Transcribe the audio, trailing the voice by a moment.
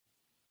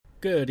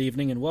Good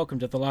evening and welcome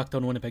to the Locked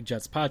On Winnipeg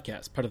Jets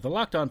podcast, part of the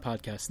Locked On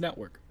Podcast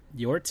Network,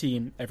 your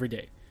team every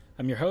day.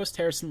 I'm your host,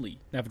 Harrison Lee,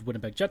 an avid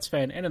Winnipeg Jets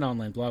fan and an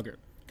online blogger.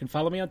 You can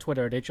follow me on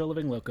Twitter at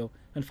HOLivingLoco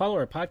and follow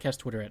our podcast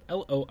Twitter at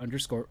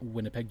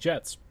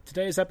LO_WinnipegJets.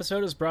 Today's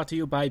episode is brought to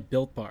you by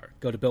Built Bar.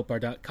 Go to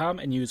BuiltBar.com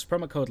and use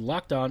promo code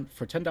LOCKEDON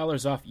for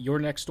 $10 off your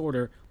next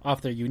order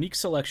off their unique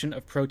selection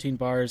of protein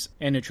bars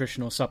and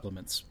nutritional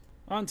supplements.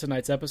 On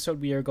tonight's episode,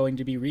 we are going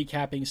to be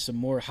recapping some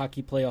more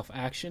hockey playoff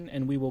action,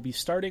 and we will be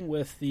starting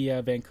with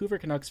the Vancouver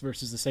Canucks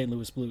versus the St.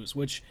 Louis Blues,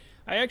 which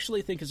I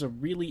actually think is a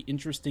really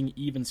interesting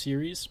even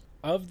series.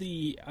 Of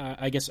the,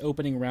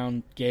 opening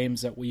round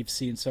games that we've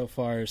seen so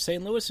far,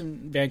 St. Louis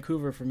and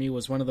Vancouver for me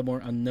was one of the more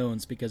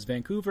unknowns because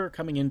Vancouver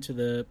coming into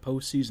the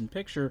postseason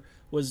picture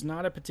was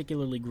not a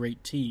particularly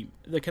great team.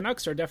 The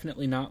Canucks are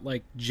definitely not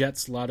like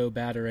Jets lotto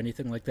bat or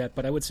anything like that,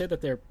 but I would say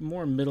that they're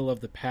more middle of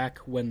the pack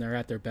when they're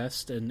at their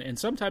best, and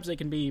sometimes they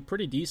can be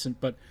pretty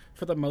decent, but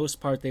for the most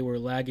part they were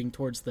lagging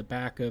towards the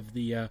back of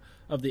the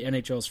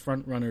NHL's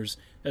front runners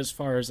as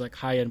far as like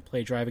high-end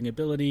play driving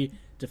ability,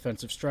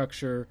 defensive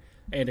structure,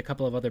 and a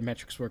couple of other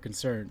metrics were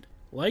concerned.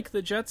 Like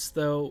the Jets,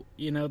 though,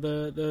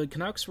 the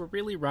Canucks were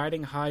really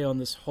riding high on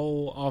this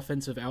whole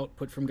offensive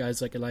output from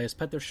guys like Elias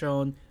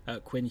Pettersson,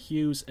 Quinn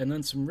Hughes, and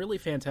then some really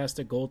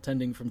fantastic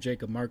goaltending from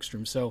Jacob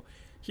Markstrom. So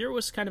here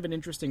was kind of an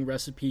interesting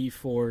recipe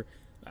for,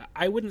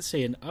 I wouldn't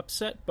say an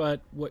upset,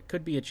 but what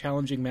could be a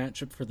challenging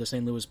matchup for the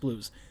St. Louis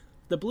Blues.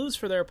 The Blues,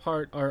 for their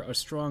part, are a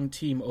strong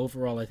team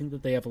overall. I think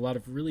that they have a lot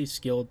of really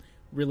skilled,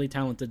 really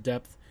talented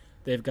depth.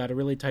 They've got a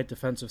really tight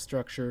defensive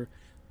structure.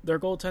 Their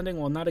goaltending,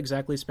 while not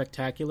exactly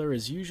spectacular,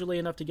 is usually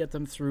enough to get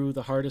them through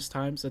the hardest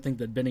times. I think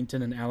that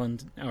Binnington and Allen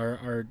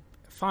are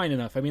fine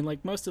enough. I mean,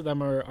 like, most of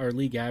them are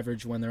league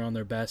average when they're on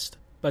their best.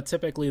 But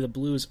typically the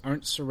Blues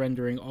aren't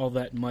surrendering all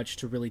that much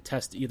to really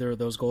test either of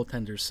those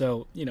goaltenders.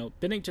 So,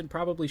 Binnington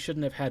probably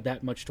shouldn't have had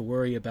that much to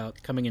worry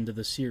about coming into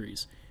the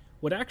series.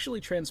 What actually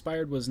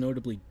transpired was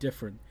notably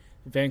different.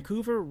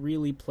 Vancouver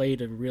really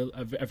played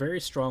a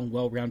very strong,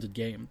 well-rounded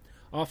game.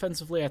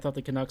 Offensively, I thought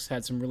the Canucks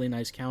had some really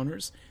nice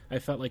counters. I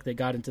felt like they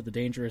got into the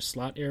dangerous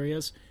slot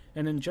areas.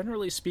 And then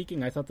generally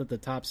speaking, I thought that the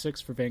top six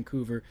for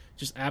Vancouver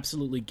just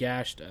absolutely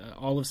gashed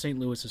all of St.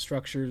 Louis'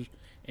 structures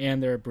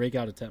and their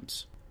breakout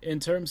attempts. In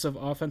terms of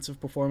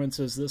offensive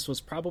performances, this was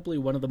probably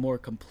one of the more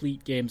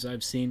complete games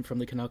I've seen from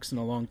the Canucks in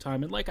a long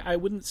time. And I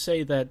wouldn't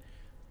say that,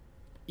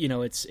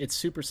 it's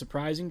super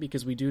surprising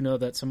because we do know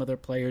that some other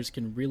players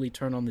can really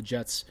turn on the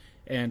Jets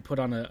and put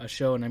on a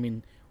show. And I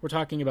mean, we're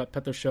talking about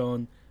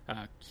Pettersson,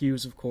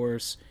 Hughes, of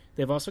course.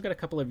 They've also got a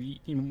couple of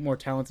more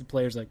talented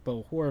players like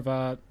Bo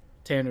Horvat,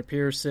 Tanner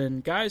Pearson,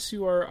 guys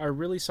who are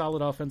really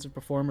solid offensive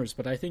performers,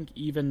 but I think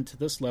even to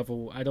this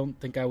level, I don't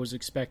think I was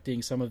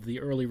expecting some of the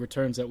early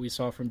returns that we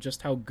saw from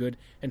just how good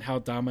and how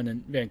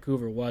dominant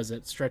Vancouver was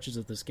at stretches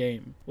of this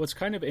game. What's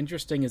kind of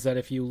interesting is that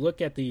if you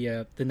look at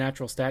the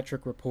natural stat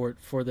trick report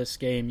for this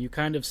game, you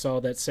kind of saw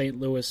that St.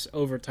 Louis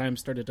over time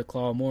started to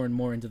claw more and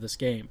more into this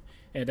game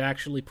and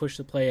actually pushed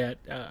the play at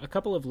a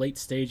couple of late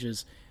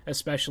stages,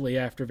 especially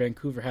after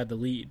Vancouver had the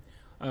lead.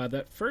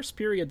 That first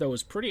period, though,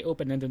 was pretty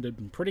open-ended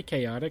and pretty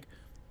chaotic.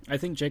 I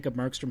think Jacob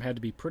Markstrom had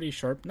to be pretty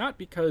sharp, not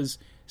because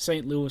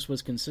St. Louis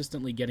was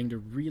consistently getting to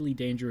really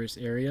dangerous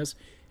areas.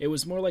 It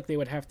was more like they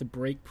would have to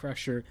break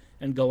pressure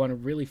and go on a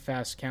really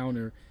fast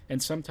counter,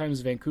 and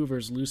sometimes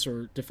Vancouver's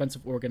looser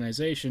defensive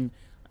organization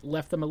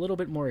left them a little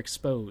bit more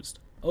exposed.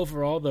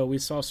 Overall, though, we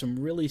saw some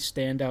really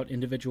standout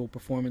individual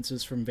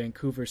performances from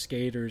Vancouver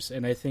skaters,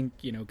 and I think,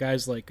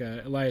 guys like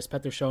Elias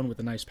Pettersson with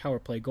a nice power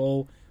play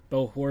goal,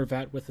 Bo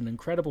Horvat with an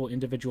incredible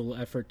individual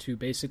effort to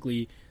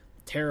basically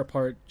tear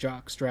apart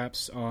jock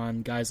straps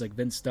on guys like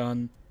Vince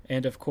Dunn,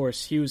 and of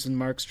course Hughes and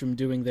Markstrom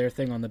doing their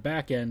thing on the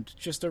back end.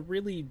 Just a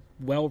really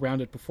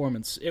well-rounded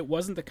performance. It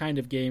wasn't the kind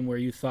of game where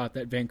you thought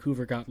that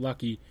Vancouver got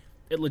lucky.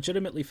 It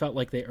legitimately felt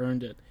like they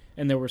earned it,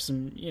 and there were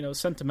some,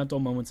 sentimental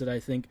moments that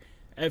I think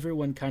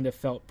everyone kind of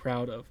felt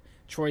proud of.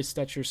 Troy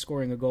Stecher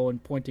scoring a goal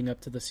and pointing up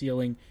to the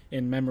ceiling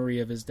in memory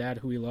of his dad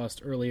who he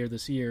lost earlier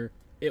this year.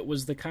 It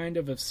was the kind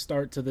of a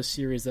start to this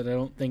series that I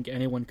don't think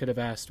anyone could have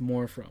asked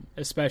more from,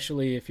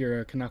 especially if you're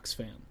a Canucks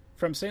fan.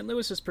 From St.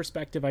 Louis's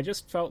perspective, I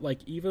just felt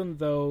like even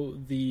though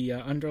the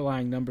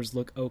underlying numbers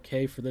look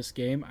okay for this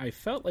game, I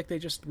felt like they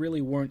just really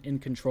weren't in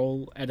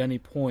control at any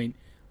point,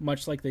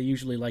 much like they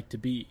usually like to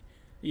be.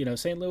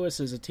 St. Louis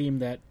is a team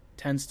that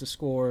tends to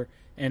score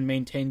and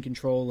maintain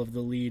control of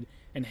the lead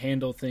and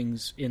handle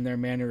things in their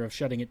manner of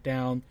shutting it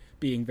down,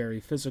 being very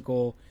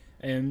physical,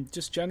 and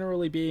just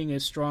generally being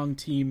a strong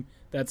team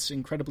that's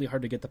incredibly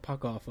hard to get the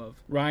puck off of.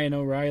 Ryan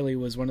O'Reilly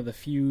was one of the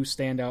few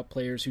standout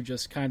players who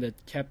just kind of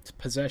kept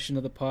possession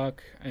of the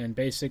puck and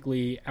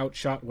basically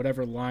outshot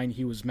whatever line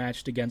he was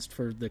matched against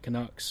for the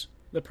Canucks.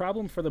 The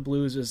problem for the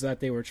Blues is that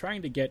they were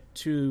trying to get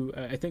to,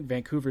 I think,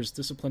 Vancouver's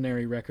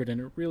disciplinary record,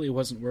 and it really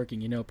wasn't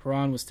working.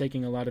 Perron was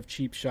taking a lot of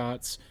cheap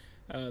shots.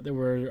 There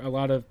were a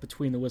lot of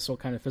between-the-whistle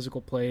kind of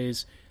physical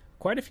plays,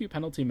 quite a few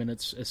penalty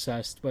minutes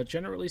assessed, but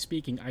generally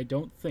speaking, I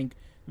don't think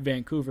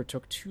Vancouver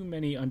took too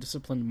many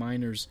undisciplined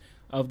minors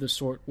of the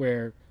sort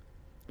where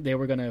they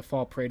were going to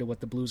fall prey to what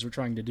the Blues were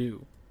trying to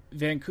do.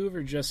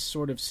 Vancouver just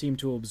sort of seemed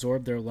to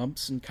absorb their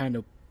lumps and kind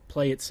of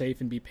play it safe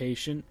and be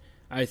patient.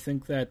 I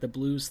think that the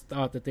Blues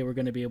thought that they were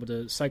going to be able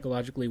to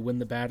psychologically win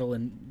the battle,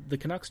 and the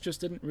Canucks just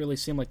didn't really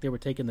seem like they were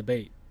taking the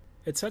bait.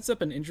 It sets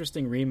up an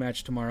interesting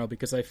rematch tomorrow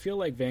because I feel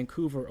like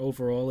Vancouver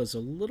overall is a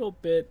little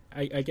bit,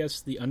 I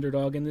guess, the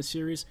underdog in this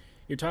series.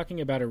 You're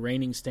talking about a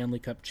reigning Stanley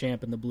Cup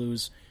champ in the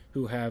Blues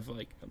who have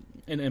like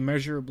an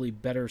immeasurably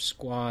better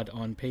squad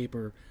on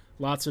paper,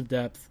 lots of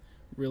depth,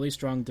 really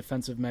strong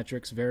defensive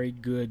metrics, very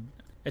good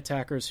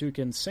attackers who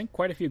can sink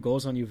quite a few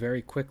goals on you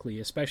very quickly,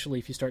 especially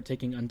if you start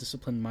taking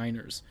undisciplined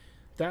minors.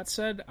 That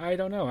said, I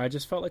don't know. I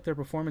just felt like their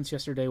performance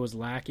yesterday was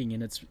lacking,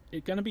 and it's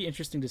going to be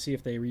interesting to see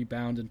if they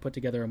rebound and put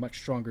together a much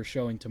stronger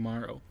showing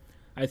tomorrow.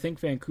 I think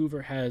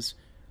Vancouver has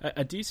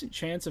a decent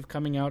chance of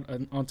coming out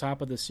on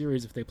top of the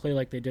series if they play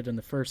like they did in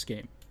the first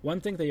game.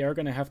 One thing they are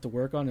going to have to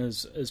work on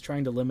is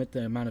trying to limit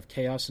the amount of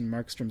chaos in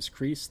Markstrom's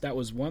crease. That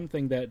was one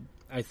thing that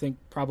I think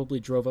probably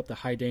drove up the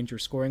high-danger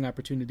scoring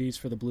opportunities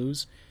for the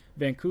Blues.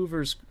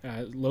 Vancouver's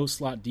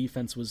low-slot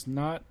defense was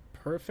not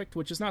perfect,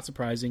 which is not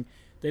surprising.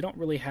 They don't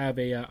really have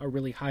a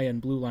really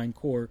high-end blue line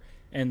core,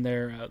 and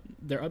their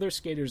other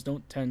skaters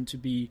don't tend to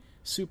be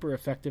super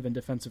effective in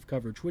defensive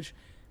coverage, which,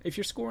 if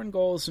you're scoring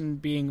goals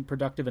and being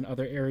productive in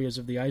other areas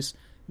of the ice,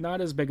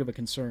 not as big of a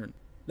concern.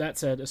 That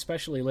said,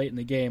 especially late in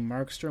the game,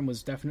 Markstrom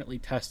was definitely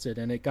tested,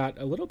 and it got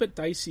a little bit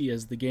dicey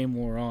as the game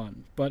wore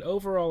on. But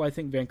overall, I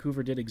think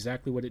Vancouver did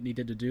exactly what it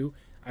needed to do.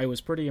 I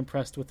was pretty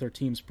impressed with their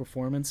team's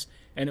performance,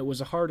 and it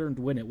was a hard-earned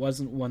win. It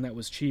wasn't one that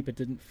was cheap. It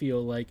didn't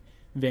feel like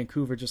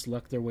Vancouver just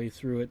lucked their way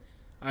through it.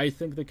 I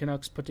think the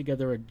Canucks put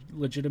together a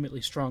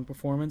legitimately strong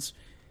performance,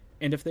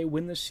 and if they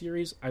win this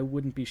series, I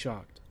wouldn't be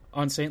shocked.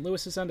 On St.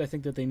 Louis's end, I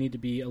think that they need to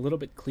be a little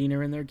bit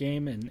cleaner in their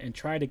game and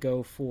try to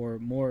go for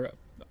more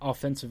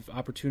offensive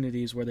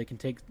opportunities where they can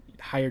take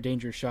higher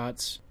danger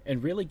shots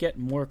and really get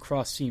more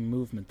cross-seam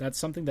movement. That's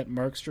something that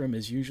Markstrom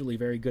is usually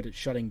very good at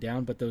shutting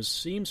down, but those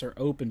seams are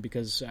open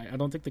because I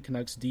don't think the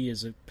Canucks D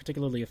is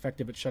particularly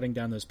effective at shutting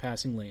down those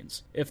passing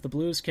lanes. If the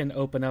Blues can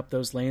open up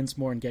those lanes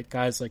more and get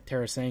guys like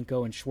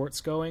Tarasenko and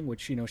Schwartz going,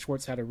 which,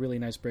 Schwartz had a really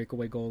nice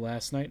breakaway goal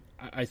last night,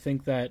 I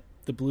think that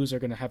the Blues are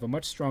going to have a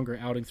much stronger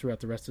outing throughout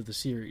the rest of the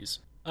series.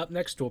 Up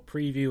next, we'll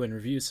preview and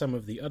review some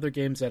of the other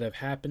games that have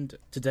happened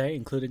today,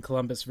 including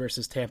Columbus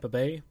versus Tampa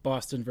Bay,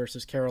 Boston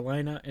versus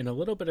Carolina, and a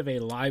little bit of a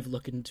live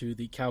look into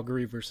the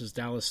Calgary versus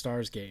Dallas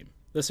Stars game.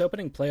 This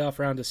opening playoff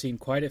round has seen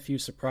quite a few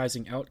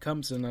surprising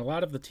outcomes, and a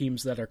lot of the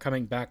teams that are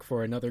coming back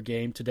for another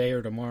game today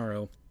or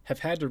tomorrow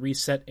have had to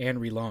reset and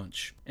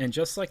relaunch. And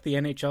just like the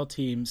NHL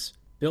teams,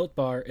 Built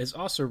Bar is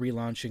also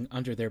relaunching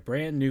under their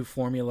brand new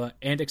formula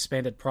and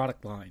expanded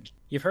product line.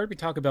 You've heard me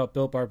talk about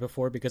Built Bar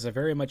before because I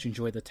very much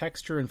enjoy the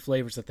texture and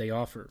flavors that they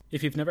offer.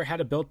 If you've never had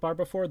a Built Bar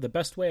before, the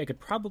best way I could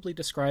probably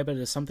describe it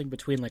is something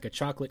between like a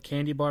chocolate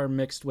candy bar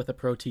mixed with a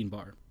protein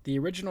bar. The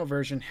original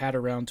version had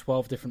around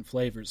 12 different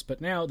flavors,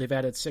 but now they've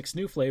added 6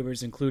 new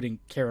flavors including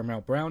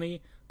caramel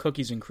brownie,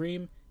 cookies and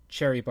cream,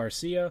 cherry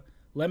barcia,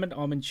 lemon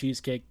almond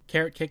cheesecake,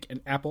 carrot cake, and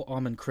apple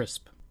almond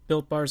crisp.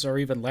 Built Bars are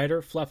even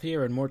lighter,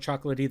 fluffier, and more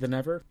chocolatey than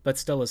ever, but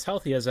still as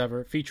healthy as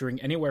ever, featuring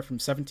anywhere from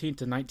 17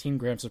 to 19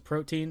 grams of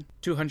protein,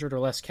 200 or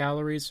less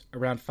calories,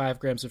 around 5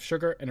 grams of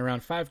sugar, and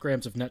around 5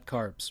 grams of net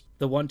carbs.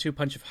 The 1-2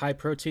 punch of high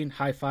protein,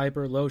 high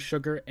fiber, low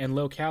sugar, and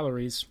low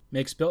calories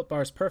makes Built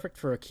Bars perfect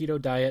for a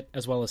keto diet,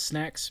 as well as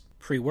snacks,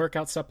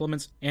 pre-workout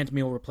supplements, and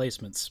meal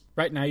replacements.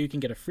 Right now, you can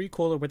get a free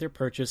cooler with your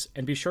purchase,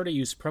 and be sure to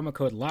use promo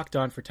code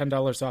LOCKEDON for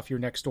 $10 off your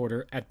next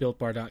order at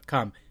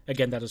BuiltBar.com.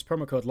 Again, that is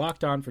promo code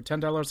LOCKEDON for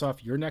 $10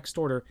 off your next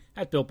order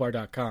at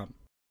BuiltBar.com.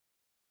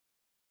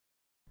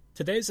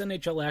 Today's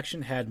NHL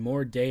action had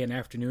more day and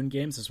afternoon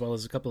games as well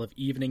as a couple of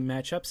evening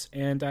matchups,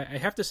 and I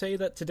have to say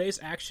that today's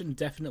action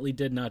definitely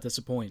did not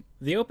disappoint.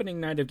 The opening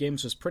night of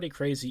games was pretty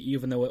crazy,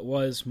 even though it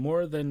was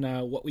more than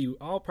what we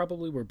all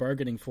probably were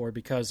bargaining for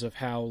because of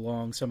how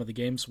long some of the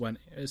games went,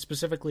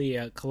 specifically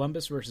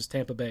Columbus versus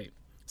Tampa Bay.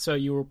 So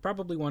you were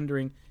probably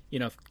wondering,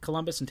 if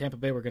Columbus and Tampa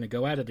Bay were going to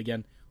go at it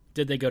again,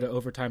 did they go to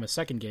overtime a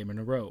second game in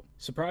a row?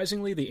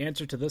 Surprisingly, the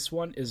answer to this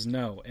one is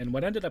no, and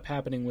what ended up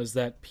happening was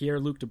that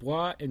Pierre-Luc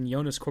Dubois and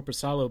Jonas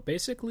Korpisalo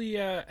basically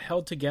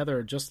held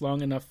together just long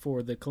enough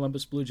for the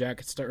Columbus Blue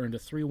Jackets to earn a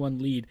 3-1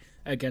 lead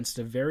against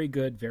a very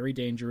good, very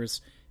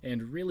dangerous,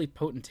 and really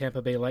potent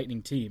Tampa Bay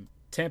Lightning team.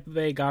 Tampa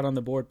Bay got on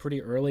the board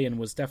pretty early and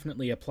was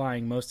definitely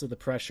applying most of the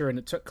pressure, and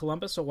it took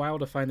Columbus a while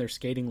to find their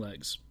skating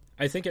legs.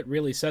 I think it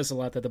really says a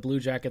lot that the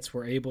Blue Jackets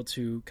were able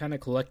to kind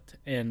of collect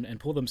and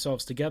pull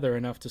themselves together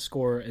enough to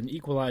score an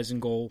equalizing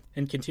goal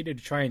and continue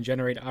to try and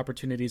generate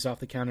opportunities off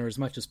the counter as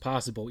much as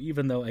possible,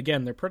 even though,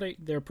 again, they're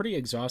pretty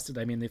exhausted.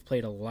 I mean, they've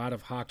played a lot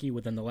of hockey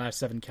within the last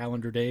 7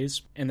 calendar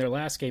days, and their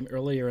last game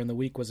earlier in the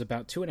week was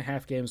about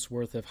 2.5 games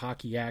worth of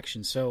hockey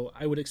action, so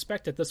I would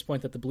expect at this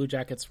point that the Blue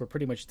Jackets were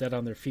pretty much dead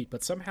on their feet,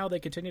 but somehow they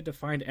continued to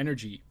find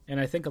energy, and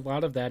I think a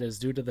lot of that is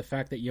due to the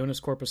fact that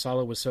Jonas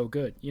Korpisalo was so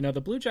good. The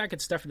Blue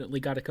Jackets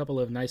definitely got a couple couple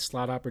of nice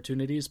slot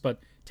opportunities, but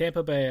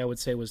Tampa Bay, I would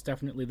say, was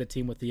definitely the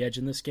team with the edge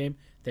in this game.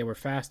 They were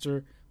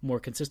faster, more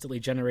consistently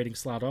generating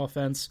slot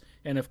offense,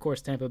 and of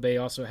course Tampa Bay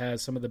also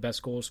has some of the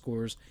best goal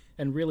scorers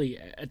and really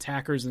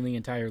attackers in the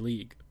entire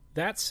league.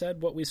 That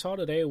said, what we saw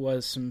today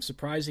was some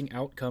surprising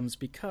outcomes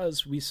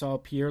because we saw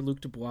Pierre-Luc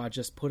Dubois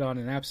just put on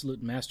an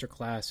absolute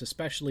masterclass,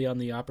 especially on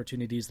the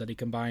opportunities that he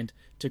combined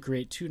to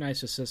create 2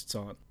 nice assists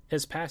on.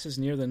 His passes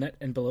near the net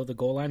and below the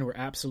goal line were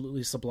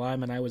absolutely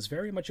sublime, and I was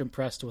very much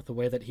impressed with the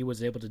way that he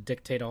was able to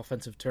dictate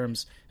offensive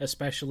terms,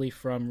 especially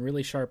from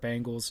really sharp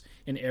angles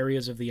in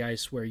areas of the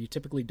ice where you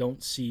typically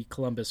don't see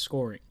Columbus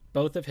scoring.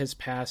 Both of his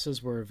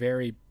passes were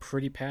very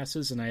pretty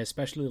passes, and I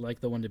especially like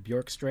the one to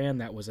Bjorkstrand.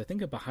 That was, I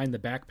think, a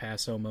behind-the-back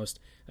pass almost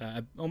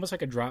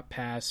like a drop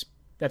pass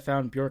that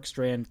found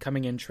Bjorkstrand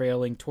coming in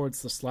trailing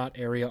towards the slot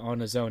area on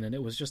his own, and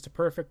it was just a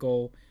perfect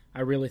goal.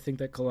 I really think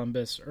that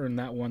Columbus earned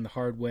that one the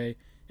hard way,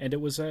 and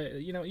it was,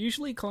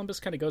 usually Columbus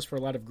kind of goes for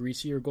a lot of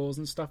greasier goals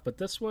and stuff, but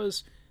this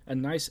was a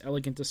nice,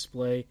 elegant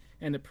display,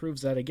 and it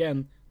proves that,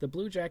 again, the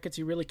Blue Jackets,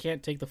 you really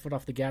can't take the foot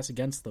off the gas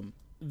against them.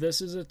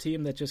 This is a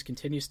team that just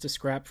continues to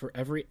scrap for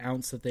every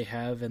ounce that they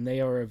have, and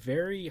they are a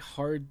very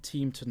hard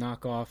team to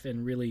knock off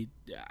and really,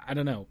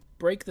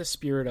 break the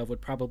spirit of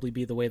would probably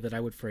be the way that I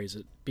would phrase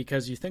it.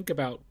 Because you think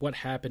about what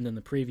happened in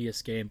the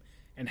previous game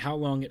and how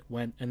long it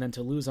went, and then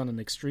to lose on an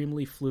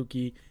extremely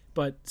fluky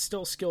but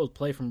still skilled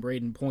play from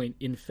Braden Point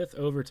in 5th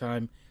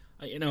overtime,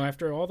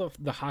 after all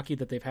the hockey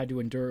that they've had to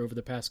endure over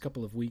the past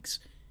couple of weeks,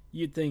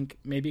 you'd think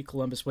maybe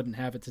Columbus wouldn't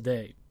have it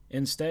today.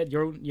 Instead,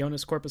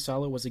 Joonas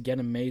Korpisalo was again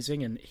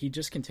amazing, and he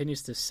just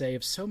continues to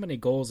save so many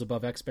goals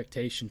above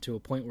expectation to a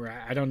point where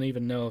I don't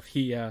even know if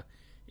he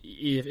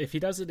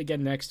does it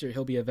again next year,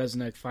 he'll be a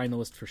Vezina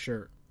finalist for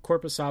sure.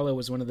 Korpisalo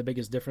was one of the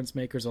biggest difference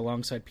makers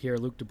alongside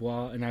Pierre-Luc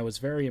Dubois, and I was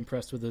very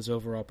impressed with his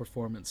overall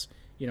performance.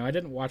 I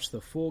didn't watch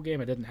the full game.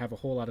 I didn't have a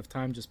whole lot of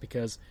time just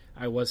because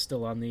I was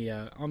still on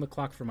the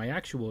clock for my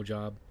actual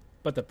job.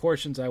 But the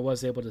portions I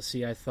was able to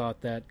see, I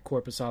thought that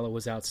Korpisalo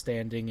was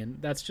outstanding,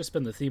 and that's just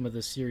been the theme of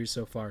this series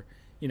so far.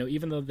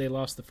 Even though they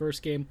lost the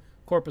first game,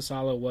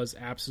 Korpisalo was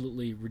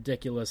absolutely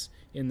ridiculous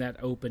in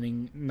that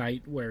opening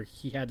night where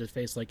he had to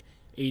face like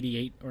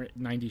 88 or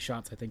 90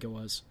 shots, I think it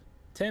was.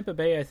 Tampa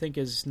Bay, I think,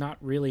 is not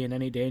really in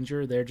any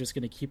danger. They're just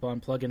going to keep on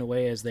plugging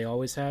away as they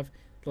always have.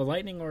 The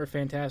Lightning are a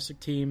fantastic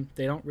team.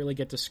 They don't really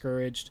get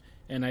discouraged,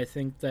 and I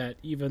think that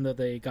even though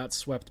they got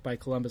swept by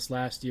Columbus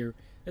last year,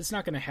 it's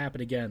not going to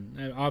happen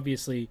again.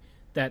 Obviously,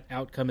 that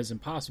outcome is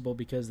impossible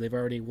because they've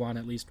already won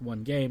at least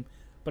one game,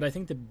 but I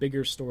think the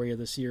bigger story of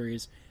the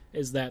series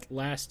is that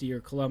last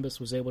year Columbus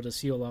was able to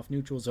seal off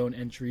neutral zone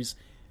entries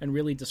and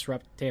really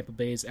disrupt Tampa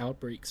Bay's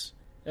outbreaks.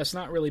 That's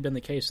not really been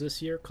the case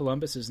this year.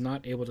 Columbus is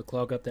not able to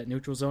clog up that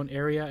neutral zone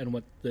area, and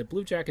what the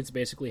Blue Jackets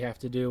basically have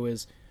to do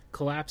is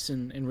collapse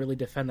and really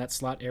defend that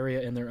slot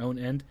area in their own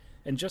end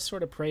and just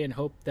sort of pray and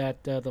hope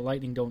that the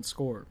Lightning don't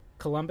score.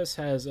 Columbus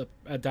has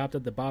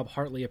adopted the Bob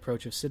Hartley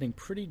approach of sitting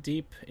pretty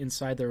deep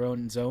inside their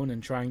own zone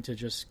and trying to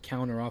just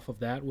counter off of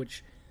that,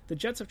 which the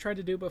Jets have tried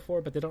to do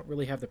before, but they don't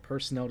really have the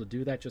personnel to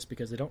do that just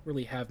because they don't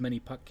really have many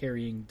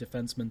puck-carrying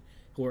defensemen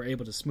who are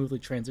able to smoothly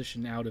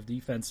transition out of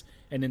defense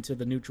and into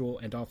the neutral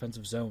and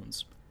offensive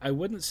zones. I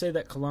wouldn't say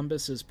that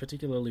Columbus is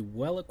particularly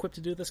well equipped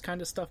to do this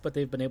kind of stuff, but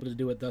they've been able to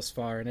do it thus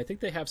far, and I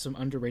think they have some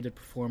underrated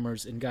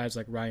performers in guys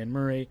like Ryan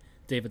Murray,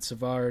 David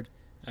Savard,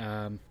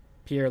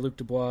 Pierre-Luc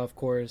Dubois, of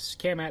course.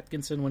 Cam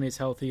Atkinson, when he's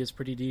healthy, is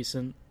pretty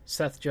decent.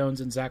 Seth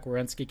Jones and Zach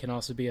Werenski can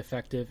also be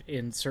effective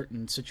in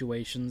certain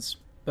situations.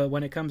 But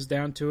when it comes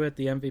down to it,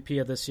 the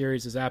MVP of this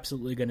series is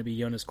absolutely going to be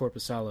Joonas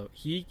Korpisalo.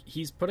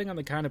 He's putting on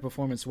the kind of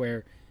performance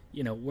where,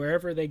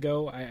 wherever they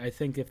go, I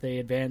think if they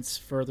advance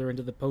further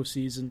into the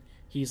postseason,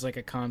 he's like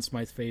a Conn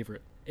Smythe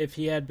favorite. If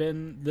he had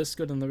been this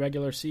good in the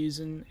regular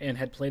season and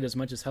had played as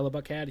much as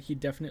Hellebuyck had, he'd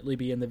definitely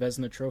be in the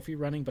Vezina Trophy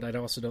running, but I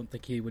also don't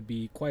think he would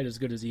be quite as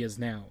good as he is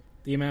now.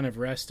 The amount of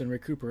rest and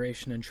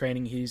recuperation and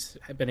training he's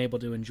been able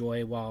to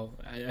enjoy while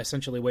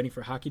essentially waiting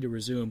for hockey to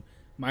resume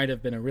might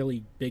have been a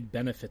really big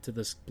benefit to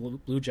this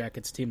Blue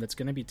Jackets team that's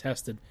going to be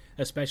tested,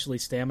 especially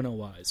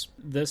stamina-wise.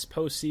 This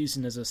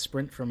postseason is a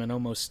sprint from an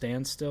almost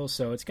standstill,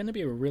 so it's going to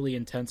be a really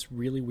intense,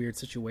 really weird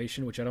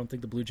situation, which I don't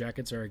think the Blue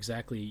Jackets are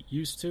exactly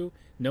used to.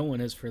 No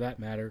one is, for that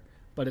matter.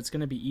 But it's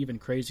going to be even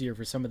crazier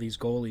for some of these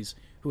goalies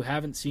who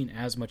haven't seen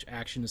as much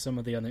action as some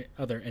of the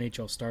other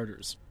NHL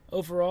starters.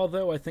 Overall,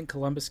 though, I think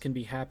Columbus can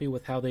be happy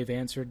with how they've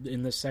answered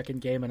in this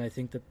second game, and I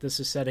think that this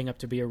is setting up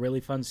to be a really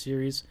fun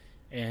series,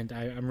 and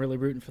I'm really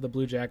rooting for the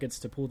Blue Jackets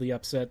to pull the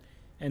upset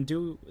and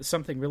do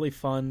something really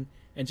fun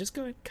and just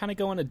go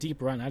on a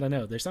deep run. I don't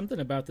know. There's something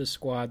about this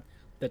squad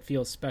that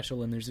feels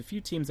special, and there's a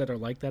few teams that are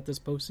like that this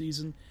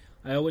postseason.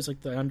 I always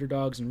like the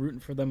underdogs and rooting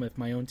for them if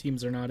my own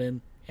teams are not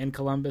in, and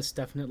Columbus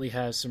definitely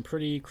has some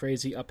pretty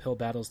crazy uphill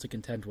battles to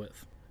contend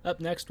with. Up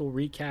next, we'll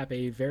recap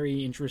a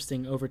very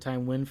interesting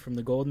overtime win from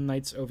the Golden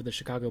Knights over the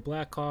Chicago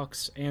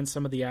Blackhawks and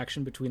some of the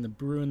action between the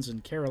Bruins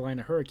and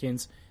Carolina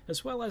Hurricanes,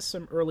 as well as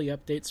some early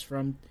updates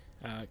from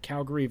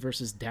Calgary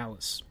versus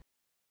Dallas.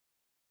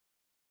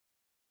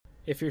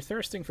 If you're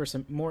thirsting for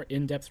some more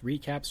in-depth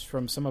recaps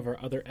from some of our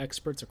other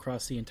experts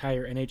across the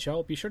entire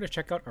NHL, be sure to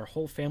check out our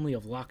whole family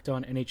of Locked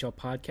On NHL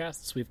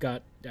podcasts. We've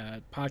got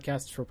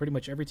podcasts for pretty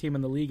much every team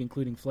in the league,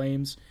 including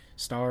Flames,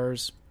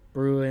 Stars,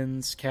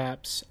 Bruins,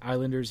 Caps,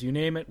 Islanders, you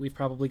name it. We've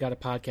probably got a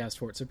podcast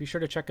for it, so be sure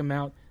to check them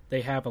out.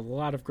 They have a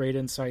lot of great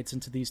insights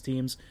into these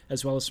teams,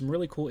 as well as some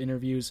really cool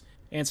interviews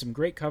and some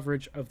great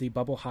coverage of the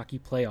bubble hockey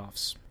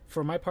playoffs.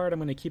 For my part, I'm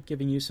going to keep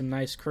giving you some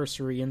nice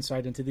cursory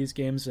insight into these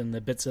games and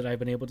the bits that I've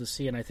been able to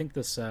see, and I think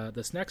this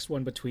next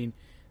one between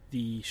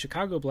the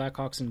Chicago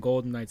Blackhawks and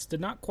Golden Knights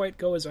did not quite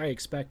go as I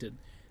expected.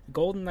 The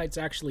Golden Knights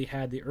actually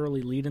had the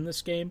early lead in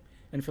this game,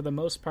 and for the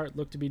most part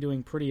looked to be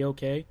doing pretty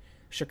okay.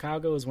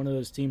 Chicago is one of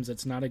those teams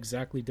that's not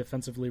exactly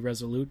defensively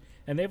resolute,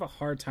 and they have a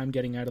hard time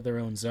getting out of their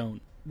own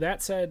zone.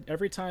 That said,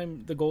 every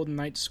time the Golden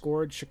Knights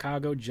scored,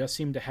 Chicago just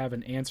seemed to have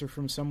an answer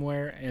from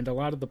somewhere, and a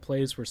lot of the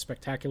plays were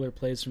spectacular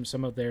plays from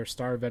some of their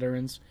star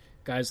veterans,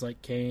 guys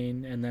like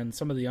Kane, and then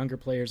some of the younger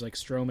players like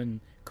Strome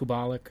and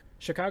Kubalik.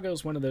 Chicago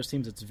is one of those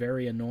teams that's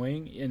very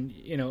annoying, and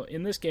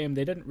in this game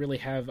they didn't really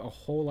have a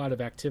whole lot of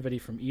activity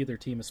from either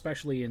team,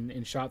 especially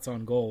in shots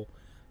on goal,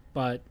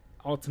 but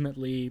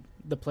ultimately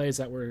the plays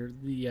that were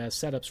the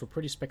setups were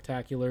pretty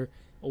spectacular,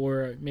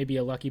 or maybe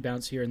a lucky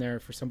bounce here and there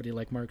for somebody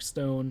like Mark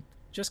Stone.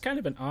 Just kind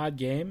of an odd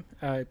game.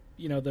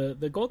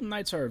 The Golden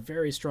Knights are a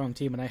very strong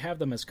team, and I have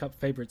them as cup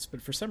favorites,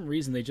 but for some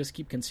reason they just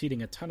keep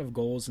conceding a ton of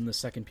goals in the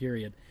second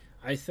period.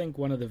 I think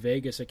one of the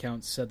Vegas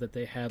accounts said that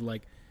they had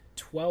like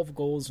 12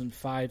 goals in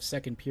 5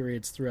 second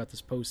periods throughout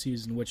this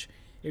postseason, which,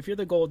 if you're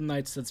the Golden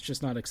Knights, that's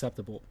just not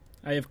acceptable.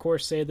 I, of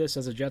course, say this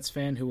as a Jets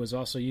fan who was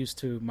also used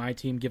to my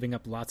team giving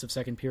up lots of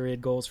second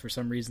period goals. For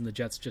some reason, the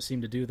Jets just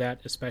seem to do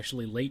that,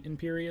 especially late in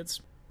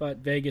periods. But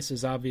Vegas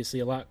is obviously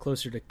a lot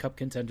closer to cup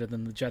contender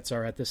than the Jets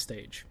are at this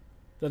stage.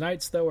 The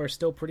Knights, though, are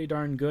still pretty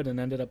darn good and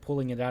ended up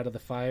pulling it out of the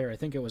fire. I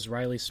think it was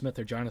Riley Smith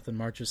or Jonathan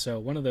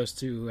Marchessault, one of those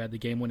two, who had the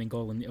game-winning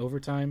goal in the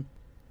overtime.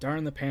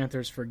 Darn the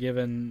Panthers for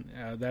giving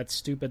that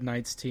stupid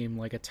Knights team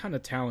like a ton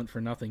of talent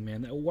for nothing,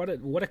 man. What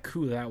a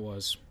coup that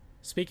was.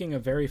 Speaking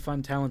of very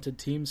fun, talented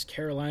teams,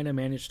 Carolina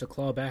managed to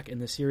claw back in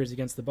the series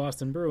against the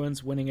Boston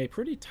Bruins, winning a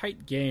pretty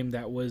tight game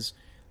that was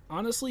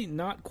honestly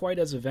not quite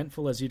as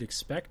eventful as you'd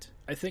expect.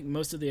 I think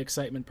most of the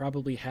excitement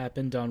probably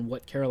happened on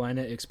what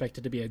Carolina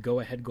expected to be a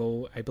go-ahead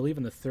goal, I believe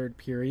in the third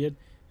period,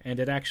 and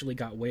it actually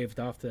got waved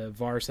off. The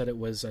VAR said it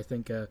was, I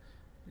think, a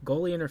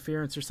goalie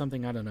interference or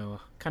something, I don't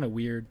know, kind of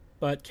weird.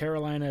 But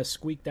Carolina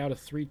squeaked out a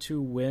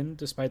 3-2 win,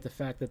 despite the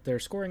fact that their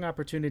scoring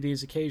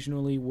opportunities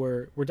occasionally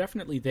were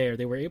definitely there.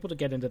 They were able to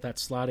get into that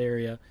slot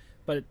area,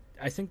 but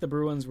I think the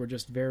Bruins were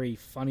just very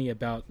funny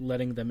about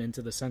letting them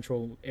into the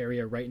central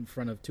area right in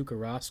front of Tuukka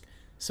Rask.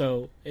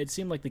 So it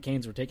seemed like the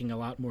Canes were taking a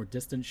lot more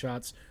distant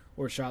shots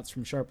or shots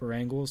from sharper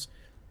angles.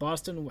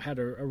 Boston had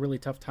a really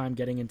tough time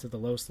getting into the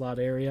low slot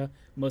area.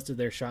 Most of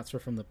their shots were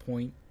from the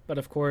point. But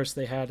of course,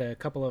 they had a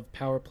couple of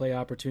power play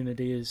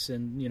opportunities,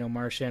 and,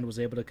 Marchand was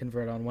able to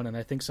convert on one, and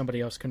I think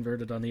somebody else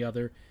converted on the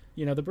other.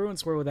 The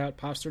Bruins were without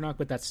Pastrnak,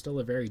 but that's still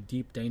a very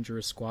deep,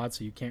 dangerous squad,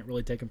 so you can't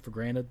really take them for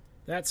granted.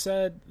 That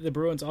said, the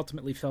Bruins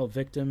ultimately fell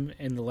victim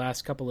in the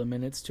last couple of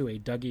minutes to a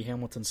Dougie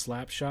Hamilton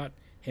slap shot.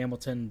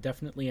 Hamilton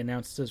definitely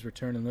announced his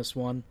return in this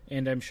one,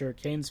 and I'm sure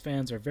Canes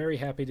fans are very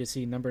happy to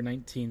see number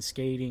 19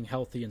 skating,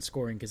 healthy, and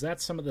scoring, because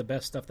that's some of the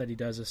best stuff that he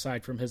does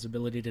aside from his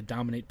ability to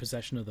dominate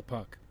possession of the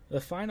puck. The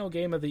final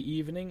game of the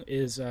evening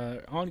is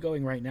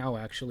ongoing right now,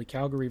 actually.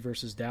 Calgary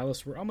versus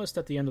Dallas. We're almost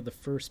at the end of the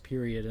first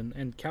period,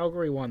 and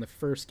Calgary won the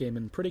first game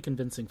in pretty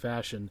convincing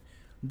fashion.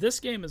 This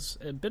game is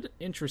a bit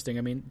interesting.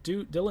 I mean,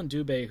 Dylan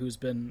Dubé, who's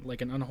been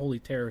like an unholy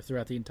terror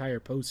throughout the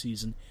entire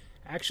postseason,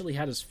 actually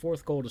had his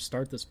fourth goal to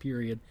start this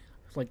period,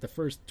 like the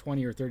first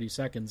 20 or 30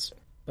 seconds.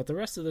 But the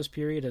rest of this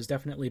period has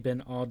definitely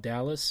been all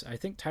Dallas. I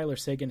think Tyler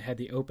Seguin had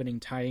the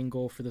opening tying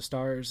goal for the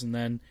Stars, and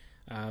then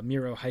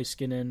Miro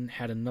Heiskanen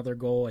had another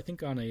goal, I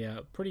think on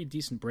a pretty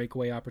decent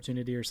breakaway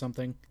opportunity or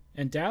something.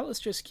 And Dallas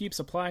just keeps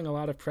applying a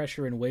lot of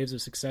pressure in waves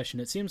of succession.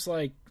 It seems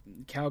like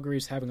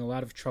Calgary's having a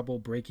lot of trouble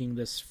breaking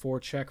this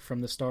forecheck from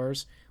the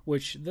Stars,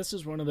 which this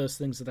is one of those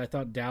things that I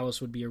thought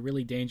Dallas would be a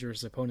really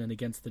dangerous opponent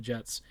against the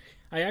Jets.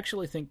 I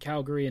actually think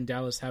Calgary and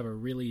Dallas have a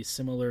really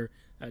similar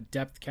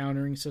depth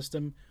countering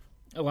system.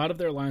 A lot of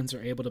their lines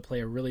are able to play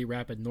a really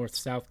rapid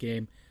north-south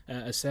game,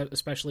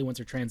 especially once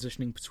they're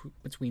transitioning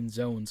between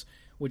zones,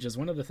 which is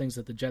one of the things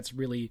that the Jets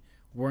really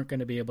weren't going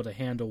to be able to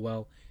handle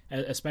well,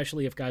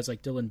 especially if guys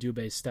like Dylan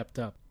Dubé stepped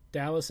up.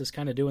 Dallas is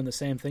kind of doing the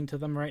same thing to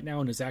them right now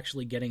and is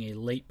actually getting a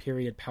late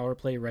period power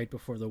play right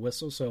before the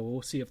whistle, so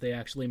we'll see if they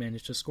actually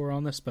manage to score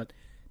on this, but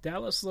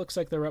Dallas looks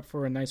like they're up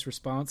for a nice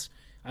response.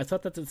 I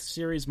thought that the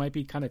series might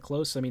be kind of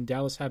close. I mean,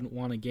 Dallas hadn't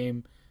won a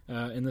game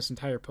in this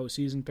entire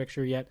postseason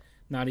picture yet,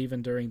 not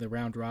even during the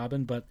round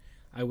robin, but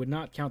I would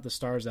not count the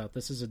Stars out.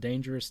 This is a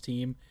dangerous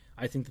team.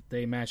 I think that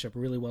they match up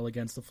really well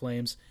against the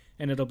Flames,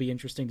 and it'll be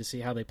interesting to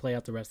see how they play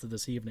out the rest of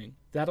this evening.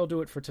 That'll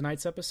do it for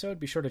tonight's episode.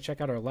 Be sure to check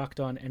out our Locked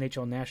On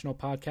NHL National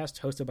podcast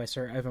hosted by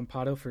Sir Ivan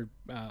Pato for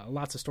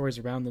lots of stories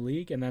around the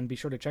league, and then be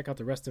sure to check out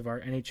the rest of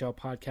our NHL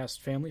podcast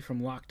family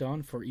from Locked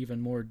On for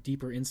even more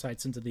deeper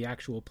insights into the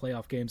actual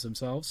playoff games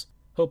themselves.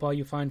 Hope all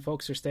you fine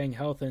folks are staying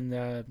healthy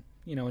and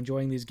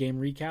enjoying these game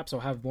recaps.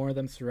 I'll have more of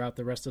them throughout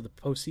the rest of the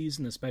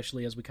postseason,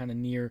 especially as we kind of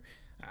near,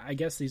 I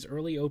guess these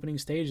early opening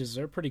stages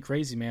are pretty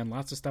crazy, man.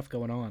 Lots of stuff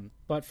going on.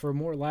 But for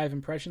more live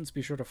impressions,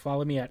 be sure to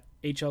follow me at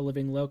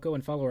HLLivingLoco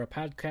and follow our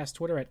podcast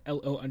Twitter at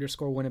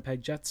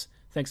LO_Winnipeg Jets.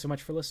 Thanks so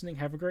much for listening.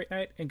 Have a great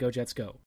night, and go Jets go.